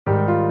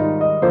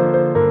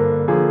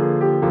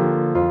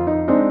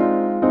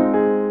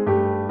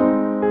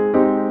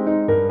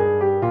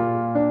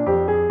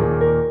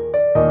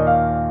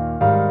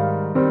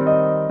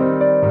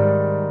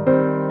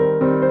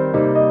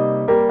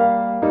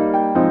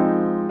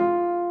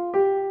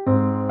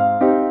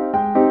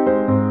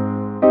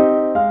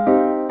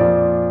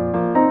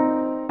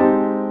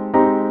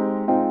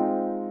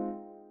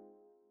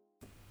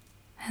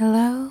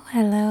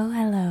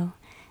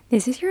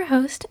This is your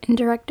host and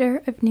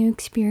director of New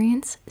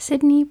Experience,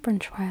 Sydney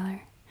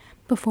Brunschweiler.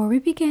 Before we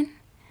begin,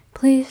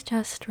 please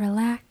just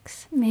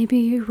relax. Maybe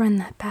you run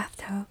that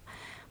bathtub,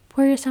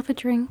 pour yourself a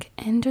drink,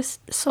 and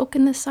just soak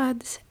in the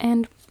suds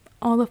and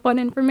all the fun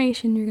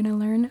information you're going to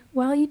learn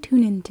while you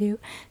tune into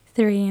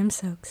 3 a.m.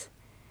 Soaks.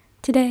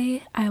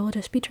 Today, I will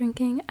just be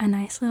drinking a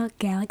nice little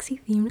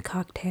galaxy-themed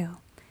cocktail.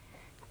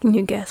 Can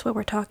you guess what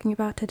we're talking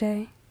about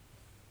today?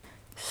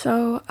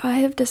 So, I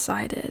have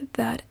decided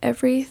that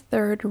every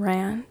third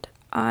rant,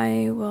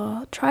 I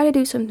will try to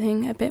do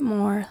something a bit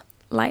more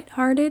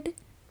lighthearted.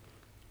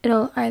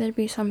 It'll either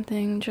be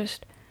something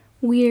just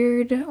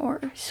weird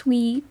or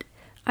sweet.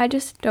 I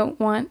just don't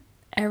want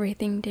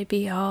everything to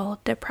be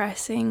all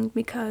depressing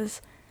because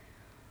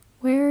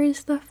where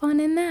is the fun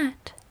in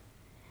that?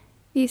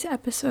 These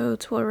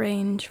episodes will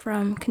range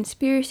from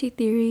conspiracy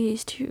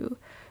theories to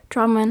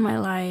drama in my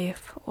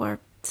life or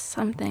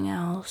something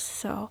else,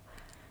 so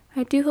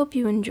I do hope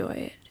you enjoy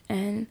it,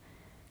 and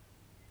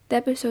the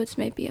episodes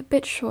may be a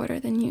bit shorter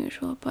than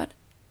usual, but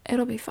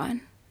it'll be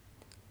fun.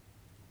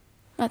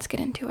 Let's get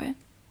into it.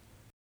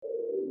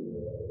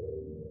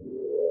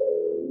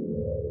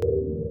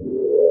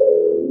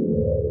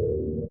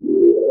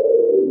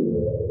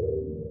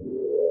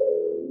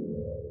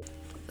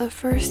 The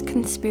first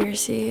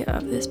conspiracy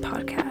of this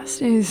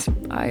podcast is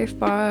by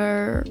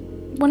far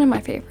one of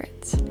my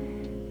favorites,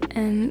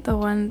 and the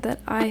one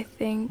that I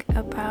think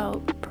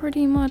about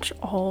pretty much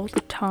all the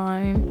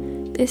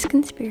time. This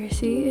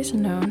conspiracy is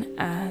known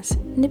as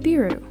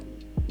Nibiru.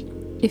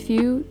 If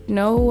you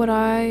know what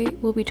I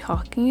will be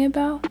talking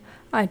about,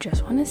 I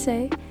just want to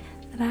say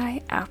that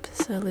I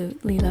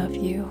absolutely love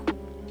you.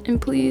 And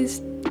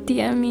please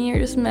DM me or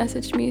just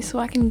message me so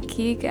I can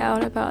geek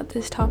out about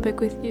this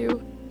topic with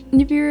you.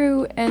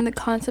 Nibiru and the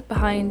concept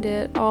behind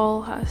it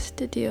all has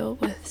to deal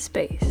with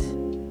space.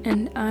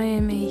 And I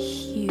am a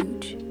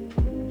huge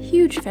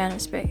fan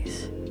of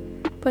space,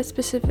 but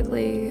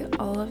specifically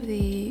all of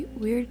the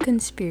weird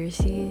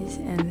conspiracies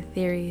and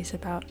theories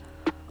about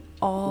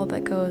all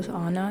that goes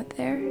on out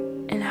there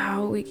and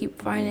how we keep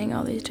finding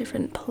all these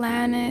different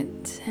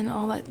planets and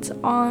all that's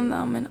on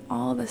them, and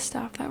all the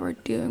stuff that we're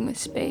doing with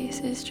space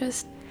is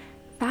just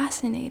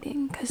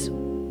fascinating because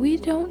we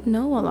don't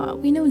know a lot.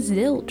 We know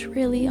zilch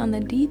really on the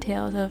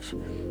details of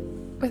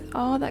with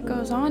all that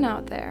goes on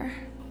out there.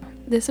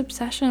 This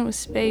obsession with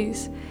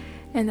space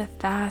and the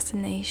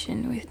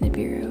fascination with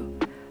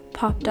Nibiru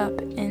popped up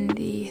in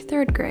the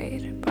 3rd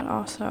grade, but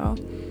also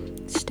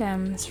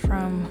stems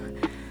from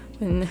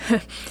when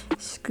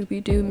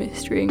Scooby-Doo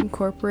Mystery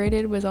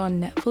Incorporated was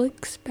on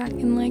Netflix back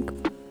in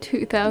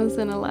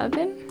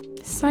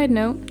 2011. Side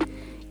note,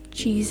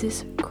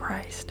 Jesus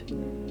Christ.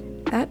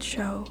 That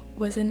show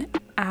was an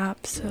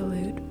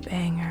absolute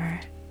banger,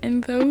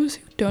 and those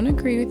who don't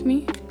agree with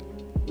me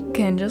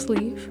can just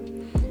leave.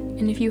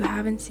 And if you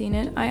haven't seen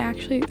it, I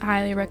actually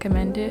highly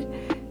recommend it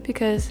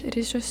because it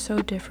is just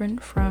so different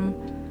from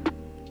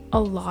a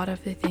lot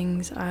of the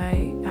things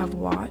I have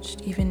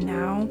watched even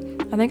now.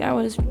 I think I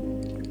was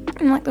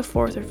in the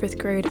 4th or 5th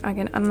grade.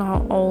 Again, I don't know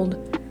how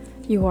old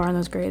you are in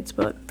those grades,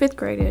 but 5th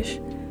grade-ish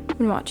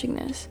when watching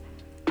this.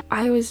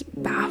 I was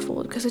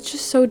baffled because it's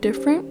just so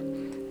different.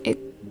 It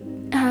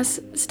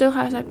still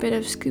has that bit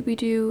of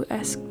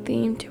Scooby-Doo-esque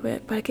theme to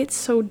it, but it gets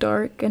so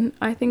dark, and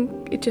I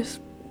think it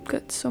just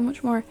gets so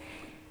much more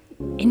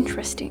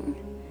interesting.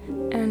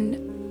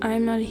 And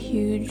I'm not a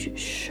huge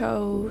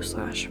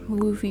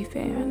show/movie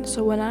fan,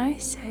 so when I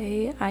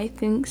say I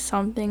think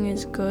something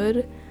is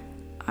good,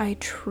 I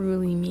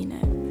truly mean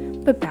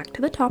it. But back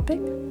to the topic.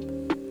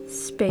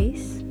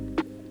 Space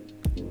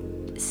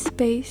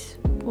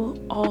will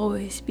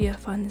always be a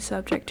fun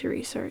subject to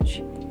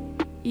research.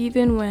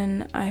 Even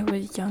when I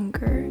was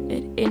younger,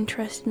 it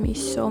interested me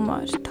so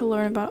much to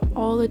learn about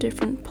all the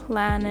different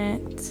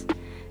planets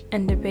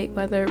and debate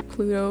whether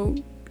Pluto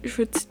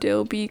should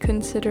still be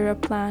considered a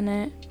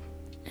planet.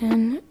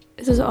 And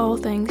this is all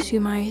thanks to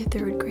my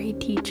 3rd grade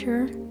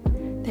teacher.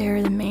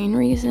 They're the main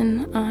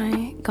reason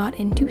I got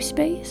into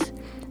space,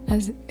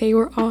 as they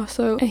were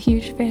also a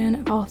huge fan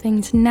of all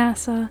things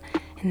NASA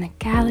and the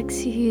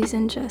galaxies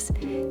and just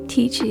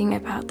teaching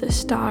about the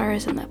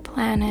stars and the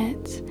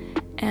planets.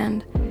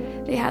 And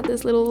they had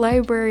this little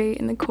library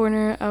in the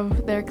corner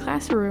of their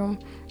classroom,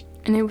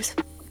 and it was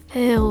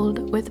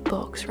filled with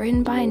books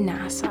written by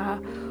NASA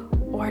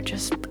or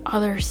just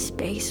other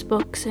space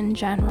books in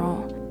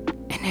general,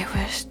 and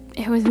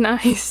it was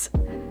nice.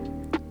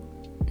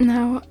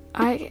 Now,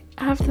 I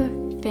have the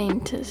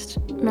faintest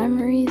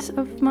memories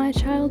of my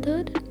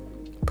childhood.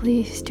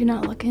 Please do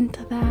not look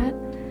into that.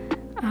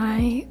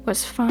 I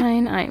was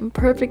fine. I am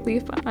perfectly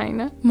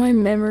fine. My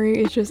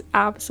memory is just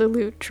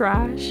absolute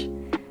trash.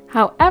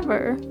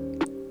 However,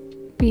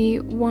 the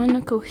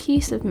one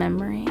cohesive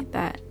memory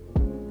that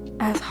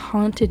has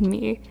haunted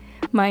me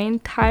my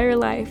entire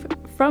life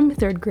from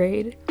 3rd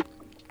grade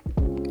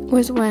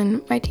was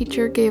when my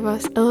teacher gave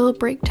us a little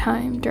break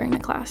time during the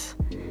class,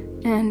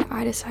 and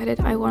I decided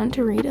I wanted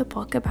to read a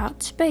book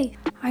about space.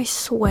 I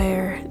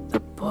swear the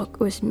book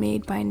was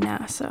made by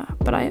NASA,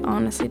 but I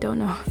honestly don't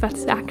know if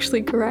that's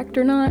actually correct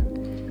or not.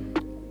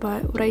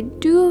 but what I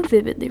do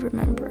vividly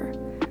remember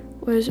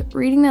was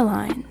reading the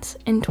lines,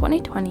 "In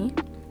 2020,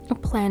 a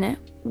planet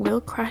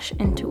will crash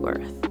into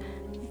Earth."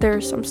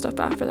 There's some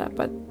stuff after that,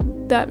 but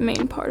that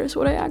main part is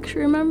what I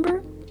actually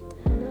remember.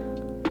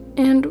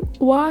 And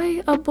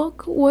why a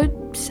book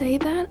would say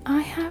that,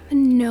 I have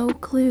no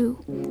clue.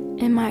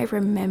 Am I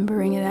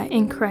remembering that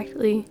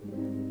incorrectly?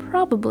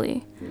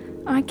 Probably.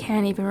 I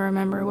can't even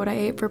remember what I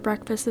ate for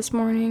breakfast this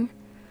morning.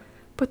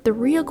 But the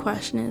real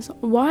question is,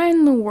 why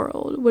in the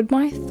world would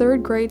my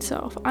third grade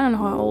self, I don't know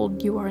how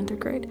old you are in third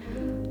grade,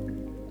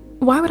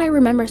 why would I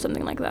remember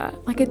something like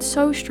that? Like, it's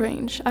so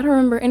strange. I don't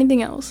remember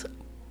anything else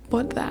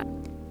but that.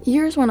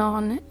 Years went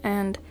on,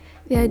 and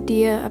the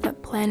idea of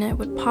that planet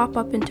would pop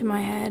up into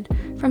my head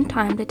from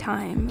time to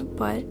time,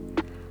 but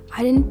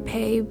I didn't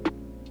pay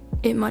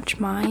it much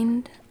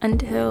mind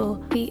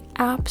until the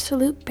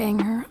absolute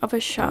banger of a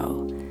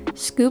show,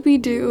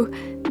 Scooby-Doo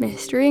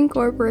Mystery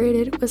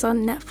Incorporated, was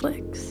on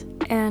Netflix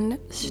and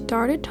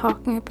started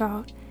talking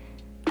about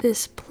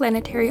this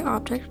planetary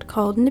object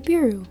called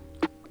Nibiru.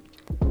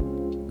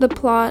 The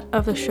plot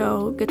of the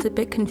show gets a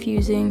bit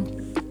confusing.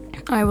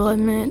 I will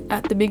admit,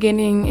 at the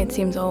beginning it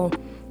seems all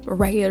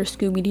regular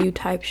Scooby-Doo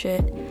type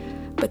shit,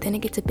 but then it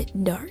gets a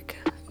bit dark.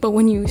 But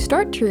when you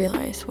start to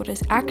realize what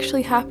is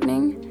actually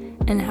happening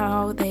and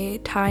how they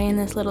tie in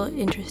this little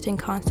interesting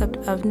concept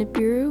of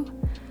Nibiru,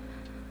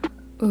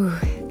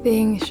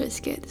 things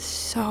just get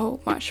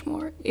so much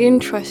more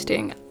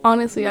interesting.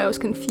 Honestly, I was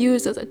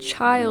confused as a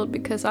child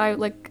because I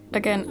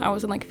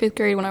was in like 5th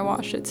grade when I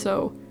watched it,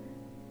 so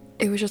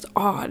it was just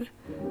odd,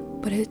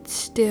 but it's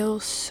still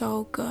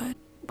so good.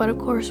 But of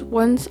course,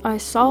 once I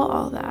saw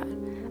all that,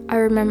 I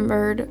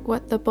remembered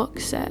what the book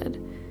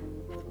said,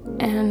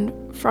 and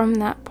from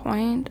that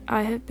point,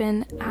 I have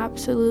been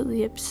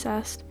absolutely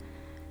obsessed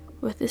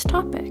with this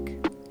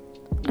topic.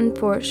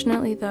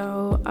 Unfortunately,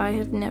 though, I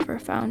have never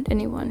found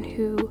anyone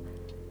who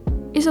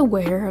is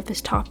aware of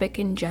this topic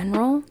in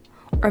general,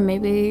 or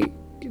maybe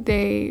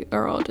they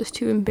are all just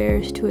too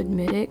embarrassed to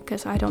admit it,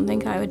 because I don't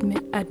think I would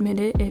admit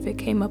it if it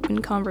came up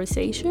in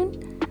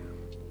conversation.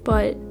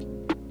 But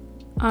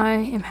I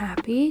am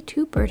happy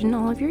to burden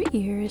all of your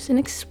ears and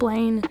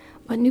explain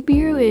what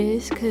Nibiru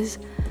is, because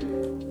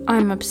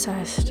I'm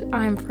obsessed.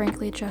 I'm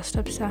frankly just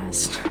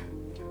obsessed.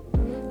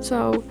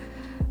 So,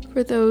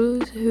 for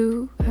those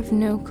who have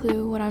no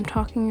clue what I'm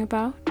talking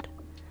about,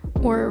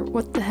 or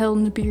what the hell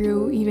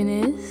Nibiru even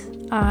is,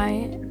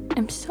 I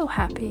am so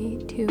happy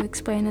to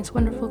explain this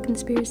wonderful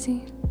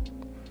conspiracy.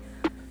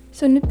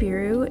 So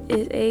Nibiru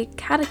is a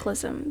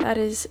cataclysm that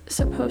is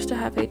supposed to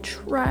have a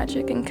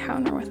tragic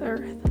encounter with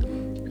Earth,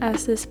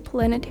 as this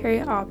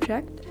planetary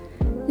object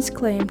is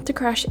claimed to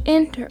crash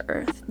into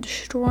Earth,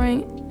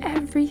 destroying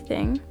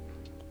everything,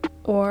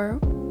 or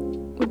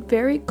would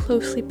very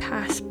closely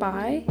pass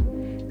by,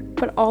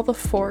 but all the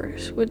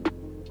force would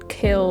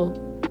kill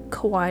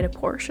quite a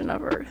portion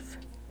of Earth.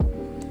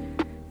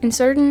 In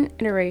certain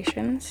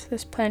iterations,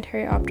 this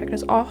planetary object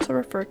is also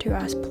referred to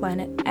as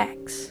Planet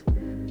X,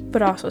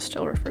 but also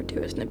still referred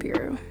to as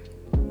Nibiru.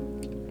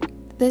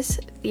 This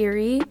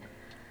theory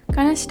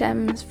kind of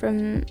stems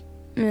from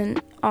an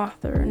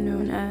author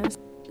known as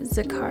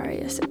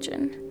Zecharia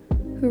Sitchin,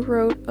 who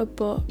wrote a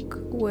book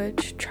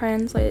which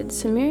translated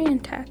Sumerian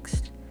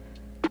text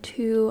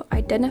to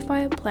identify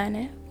a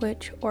planet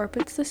which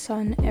orbits the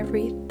sun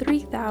every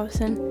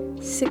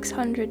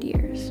 3,600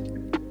 years.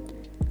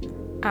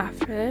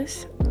 After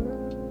this,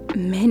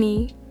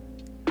 many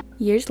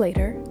years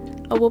later,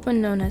 a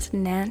woman known as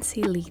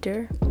Nancy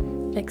Leader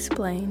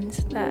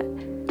explains that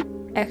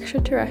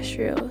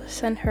extraterrestrials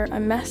sent her a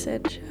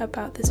message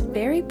about this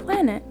very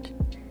planet,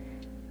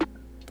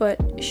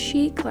 but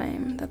she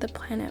claimed that the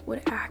planet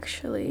would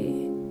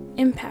actually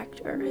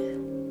impact Earth.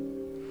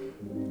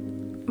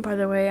 By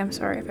the way, I'm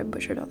sorry if I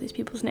butchered all these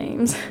people's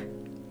names.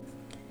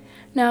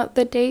 Now,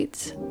 the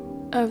dates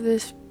of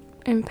this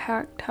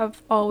impact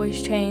have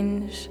always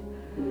changed.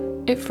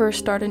 It first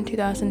started in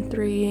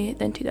 2003,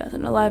 then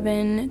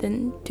 2011,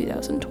 then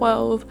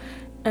 2012,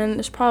 and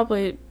there's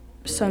probably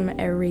some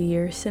every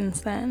year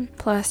since then.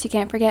 Plus, you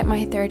can't forget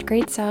my 3rd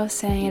grade self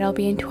saying it'll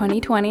be in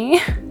 2020.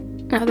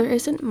 Now, there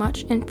isn't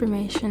much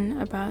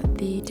information about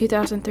the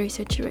 2003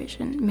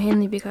 situation,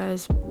 mainly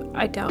because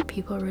I doubt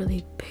people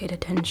really paid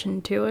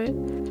attention to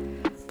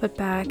it. But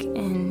back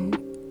in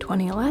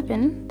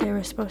 2011, there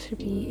was supposed to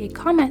be a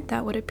comet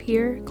that would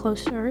appear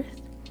close to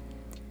Earth.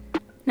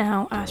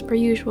 Now, as per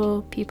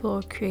usual,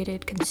 people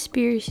created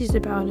conspiracies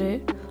about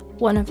it,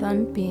 one of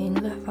them being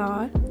the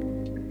thought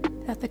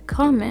that the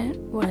comet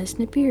was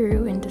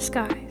Nibiru in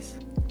disguise.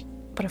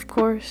 But of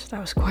course, that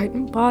was quite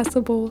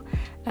impossible,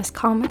 as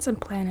comets and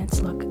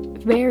planets look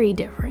very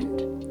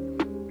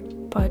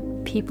different. But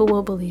people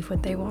will believe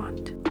what they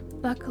want.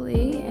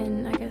 Luckily,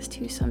 and I guess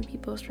to some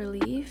people's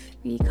relief,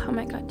 the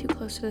comet got too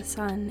close to the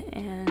sun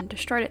and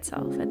destroyed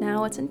itself, and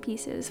now it's in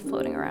pieces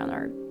floating around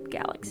our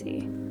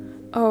galaxy.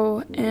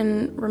 Oh,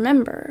 and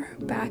remember,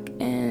 back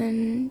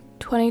in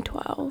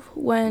 2012,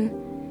 when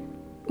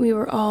we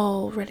were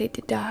all ready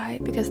to die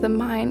because the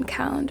Mayan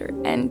calendar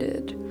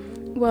ended,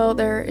 Well,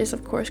 there is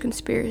of course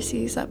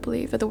conspiracies that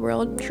believe that the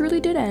world truly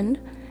did end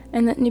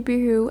and that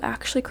Nibiru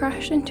actually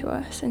crashed into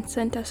us and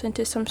sent us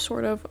into some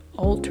sort of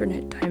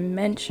alternate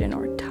dimension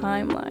or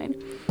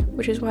timeline,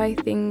 which is why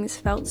things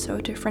felt so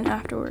different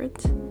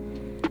afterwards.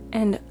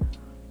 And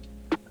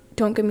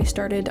don't get me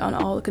started on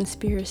all the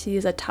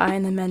conspiracies that tie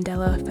in the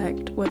Mandela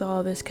effect with all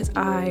of this, because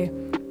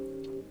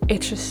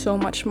it's just so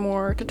much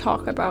more to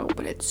talk about,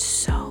 but it's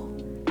so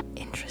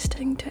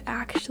interesting to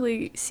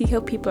actually see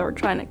how people are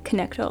trying to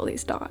connect all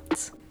these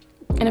dots.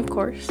 And of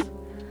course,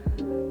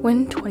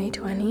 when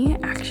 2020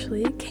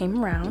 actually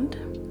came around,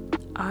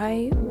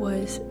 I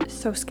was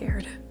so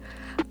scared.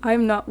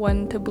 I'm not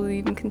one to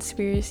believe in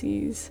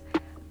conspiracies.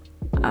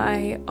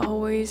 I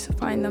always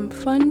find them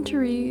fun to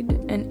read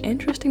and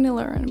interesting to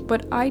learn,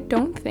 but I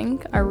don't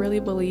think I really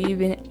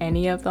believe in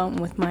any of them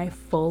with my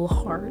full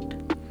heart.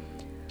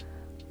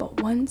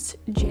 But once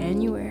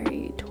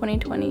January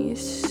 2020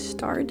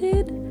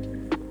 started,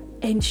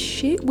 and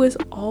shit was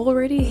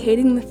already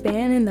hitting the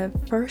fan in the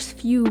first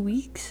few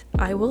weeks,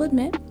 I will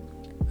admit,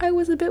 I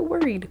was a bit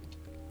worried.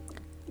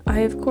 I,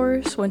 of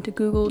course, went to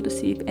Google to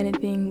see if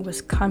anything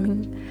was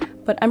coming,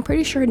 but I'm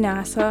pretty sure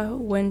NASA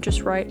wouldn't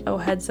just write, "Oh,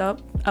 heads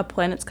up, a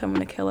planet's coming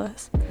to kill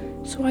us."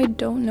 So I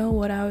don't know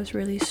what I was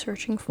really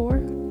searching for.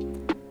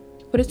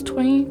 But it's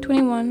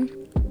 2021.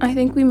 I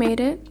think we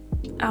made it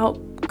out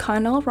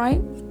kind of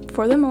alright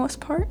for the most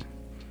part.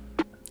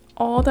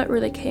 All that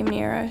really came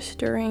near us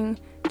during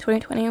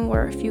 2020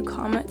 were a few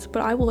comets,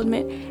 but I will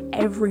admit,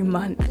 every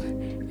month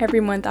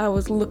I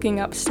was looking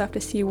up stuff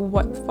to see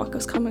what the fuck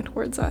was coming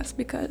towards us,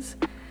 because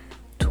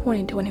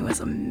 2020 was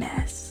a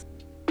mess.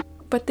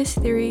 But this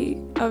theory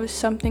of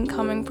something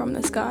coming from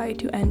the sky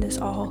to end us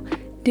all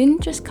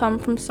didn't just come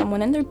from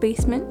someone in their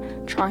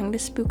basement trying to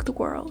spook the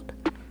world.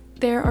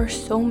 There are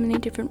so many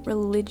different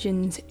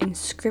religions and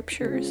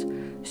scriptures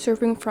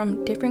serving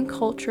from different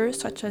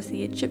cultures, such as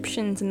the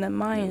Egyptians and the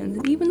Mayans,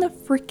 and even the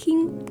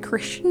freaking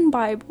Christian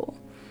Bible,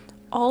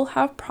 all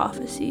have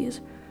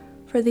prophecies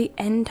for the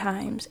end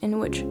times in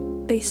which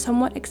they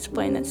somewhat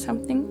explain that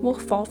something will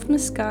fall from the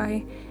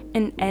sky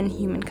and end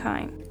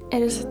humankind.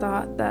 It is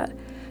thought that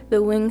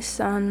the winged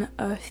son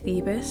of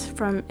Thebes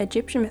from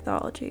Egyptian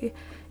mythology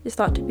is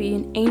thought to be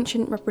an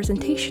ancient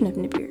representation of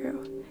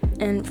Nibiru.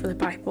 And for the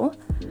Bible,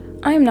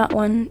 I am not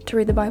one to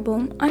read the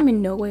Bible. I'm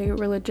in no way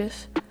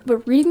religious.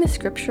 But reading the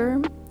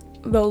scripture,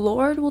 the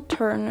Lord will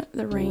turn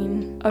the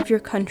rain of your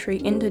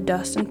country into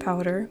dust and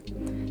powder.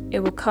 It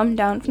will come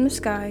down from the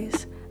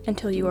skies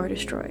until you are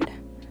destroyed,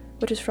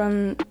 which is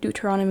from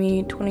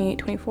Deuteronomy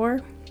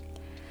 28:24,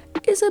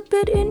 is a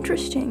bit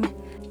interesting.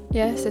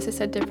 Yes, this is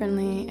said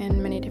differently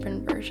in many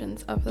different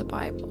versions of the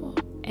Bible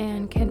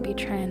and can be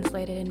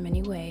translated in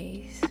many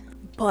ways.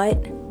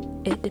 But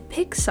it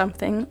depicts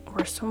something,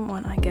 or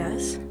someone I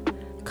guess,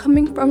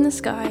 coming from the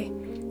sky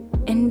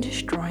and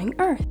destroying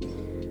Earth.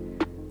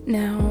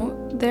 Now,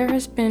 there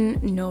has been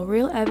no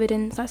real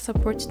evidence that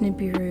supports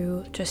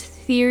Nibiru, just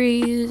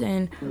theories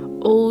and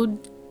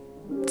old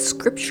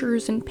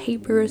scriptures and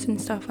papers and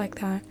stuff like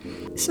that.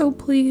 So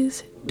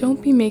please,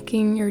 don't be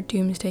making your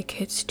doomsday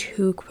kits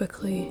too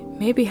quickly.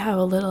 Maybe have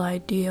a little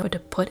idea what to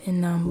put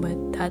in them,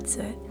 but that's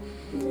it.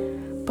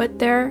 But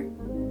there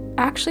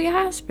actually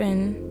has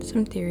been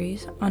some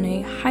theories on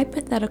a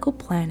hypothetical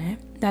planet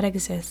that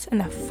exists in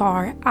the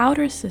far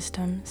outer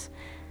systems,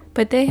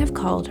 but they have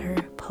called her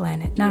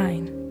Planet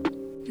 9.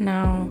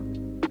 Now,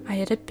 I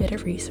did a bit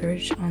of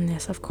research on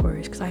this, of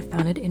course, because I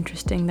found it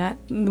interesting that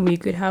we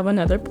could have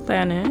another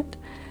planet,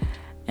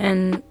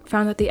 and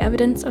found that the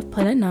evidence of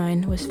Planet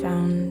 9 was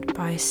found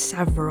by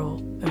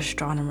several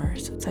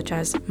astronomers, such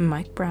as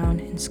Mike Brown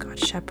and Scott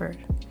Shepard,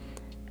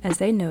 as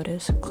they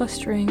noticed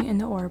clustering in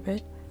the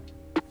orbit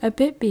a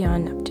bit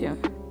beyond Neptune.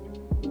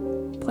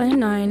 Planet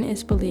 9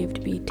 is believed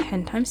to be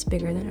 10 times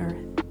bigger than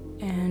Earth,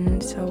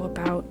 and so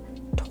about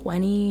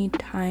 20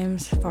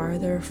 times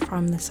farther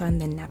from the sun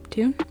than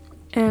Neptune.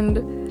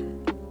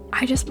 And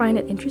I just find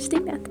it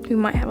interesting that we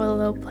might have a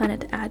little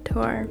planet to add to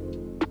our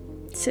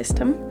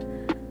system.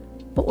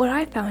 But what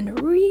I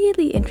found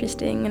really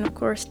interesting, and of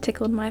course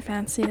tickled my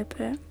fancy a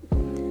bit,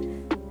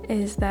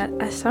 is that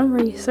as some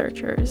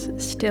researchers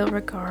still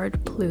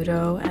regard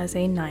Pluto as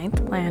a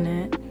 9th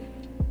planet,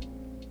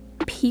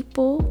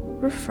 people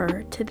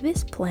refer to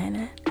this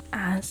planet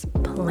as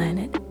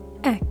Planet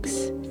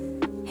X.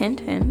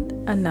 Hint, hint,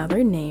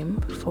 another name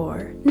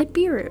for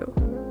Nibiru.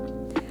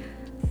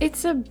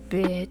 It's a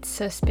bit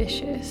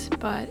suspicious,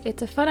 but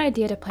it's a fun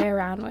idea to play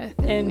around with,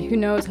 and who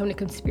knows how many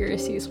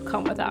conspiracies will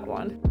come with that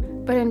one.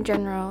 But in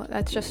general,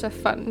 that's just a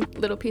fun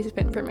little piece of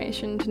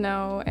information to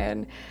know,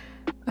 and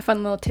a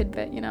fun little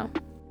tidbit, you know.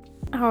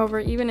 However,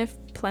 even if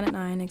Planet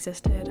 9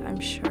 existed, I'm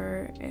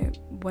sure it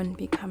wouldn't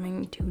be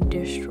coming to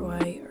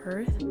destroy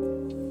Earth.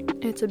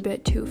 It's a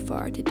bit too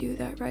far to do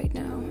that right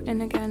now.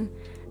 And again,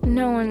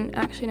 no one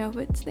actually knows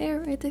if it's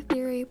there. It's a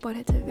theory, but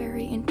it's a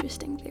very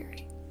interesting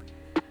theory.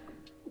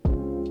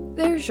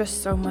 There's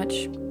just so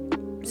much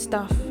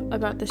stuff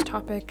about this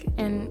topic,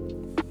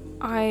 and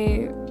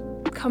I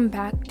come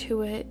back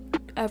to it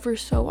ever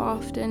so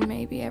often,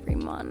 maybe every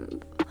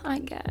month, I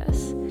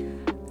guess.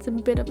 It's a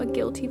bit of a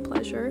guilty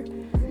pleasure,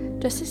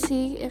 just to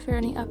see if there are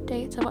any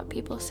updates of what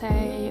people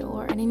say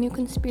or any new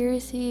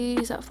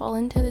conspiracies that fall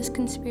into this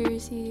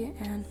conspiracy,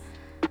 and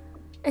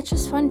it's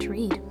just fun to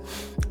read.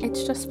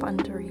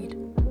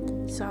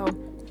 So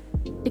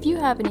if you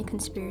have any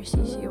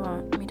conspiracies you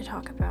want me to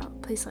talk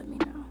about, please let me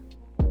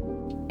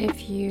know.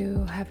 If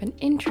you have an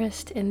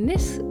interest in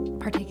this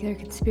particular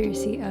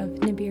conspiracy of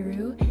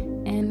Nibiru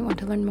and want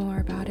to learn more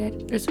about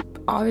it, there's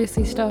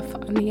obviously stuff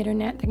on the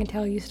internet that can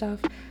tell you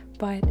stuff,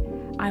 but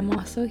I'm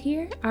also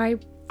here. I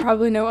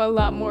probably know a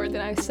lot more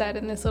than I've said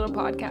in this little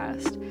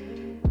podcast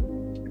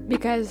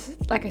because,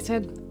 like I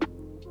said,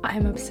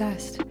 I'm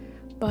obsessed.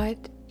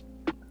 But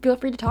feel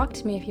free to talk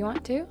to me if you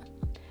want to,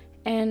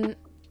 and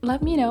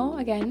let me know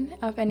again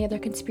of any other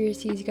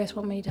conspiracies you guys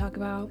want me to talk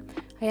about.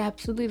 I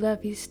absolutely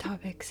love these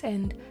topics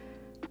and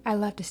I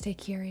love to stay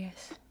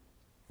curious.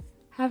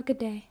 Have a good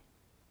day.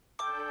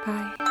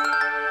 Bye.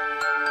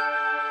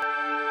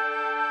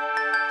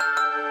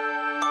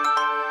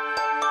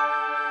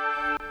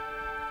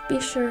 Be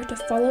sure to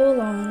follow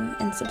along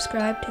and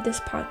subscribe to this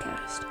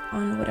podcast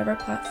on whatever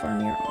platform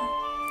you're on.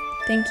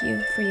 Thank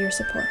you for your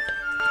support.